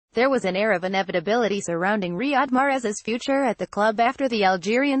There was an air of inevitability surrounding Riyad Mahrez's future at the club after the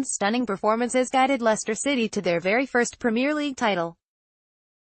Algerian's stunning performances guided Leicester City to their very first Premier League title.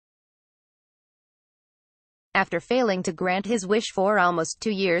 After failing to grant his wish for almost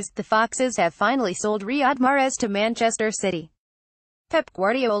 2 years, the Foxes have finally sold Riyad Mahrez to Manchester City. Pep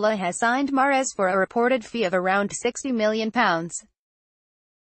Guardiola has signed Mahrez for a reported fee of around £60 million.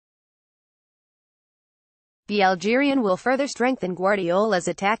 The Algerian will further strengthen Guardiola's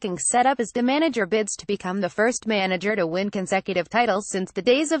attacking setup as the manager bids to become the first manager to win consecutive titles since the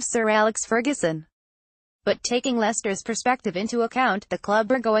days of Sir Alex Ferguson. But taking Leicester's perspective into account, the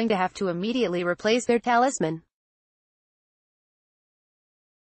club are going to have to immediately replace their talisman.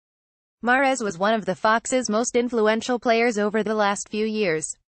 Mahrez was one of the Foxes' most influential players over the last few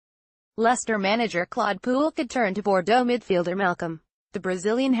years. Leicester manager Claude Puel could turn to Bordeaux midfielder Malcom. The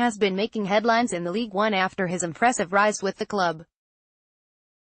Brazilian has been making headlines in the League One after his impressive rise with the club.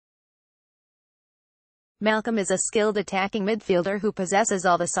 Malcom is a skilled attacking midfielder who possesses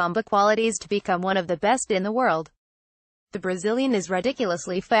all the Samba qualities to become one of the best in the world. The Brazilian is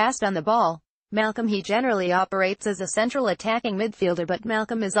ridiculously fast on the ball. He generally operates as a central attacking midfielder, but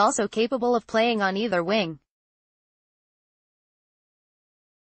Malcom is also capable of playing on either wing.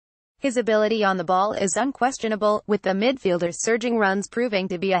 His ability on the ball is unquestionable, with the midfielder's surging runs proving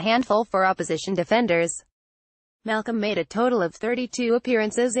to be a handful for opposition defenders. Malcom made a total of 32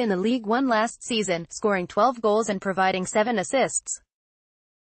 appearances in the League One last season, scoring 12 goals and providing 7 assists.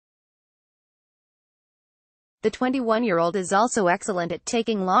 The 21-year-old is also excellent at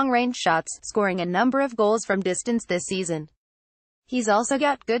taking long-range shots, scoring a number of goals from distance this season. He's also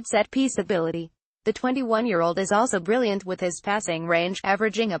got good set-piece ability. The 21-year-old is also brilliant with his passing range,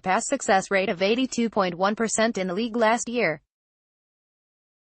 averaging a pass success rate of 82.1% in the league last year.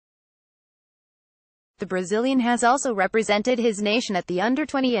 The Brazilian has also represented his nation at the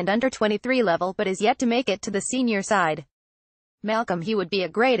under-20 and under-23 level but is yet to make it to the senior side. He would be a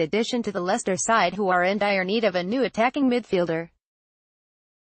great addition to the Leicester side, who are in dire need of a new attacking midfielder.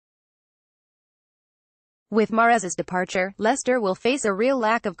 With Mahrez's departure, Leicester will face a real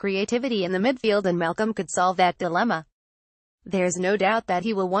lack of creativity in the midfield, and Malcom could solve that dilemma. There's no doubt that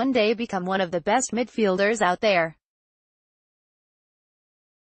he will one day become one of the best midfielders out there.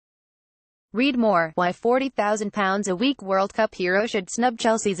 Read more: why £40,000 a week World Cup hero should snub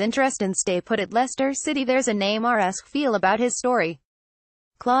Chelsea's interest and stay put at Leicester City. There's a name-esque feel about his story.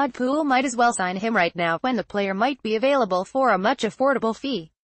 Claude Puel might as well sign him right now, when the player might be available for a much affordable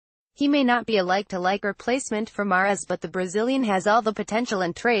fee. He may not be a like-to-like replacement for Mahrez, but the Brazilian has all the potential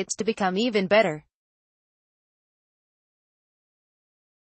and traits to become even better.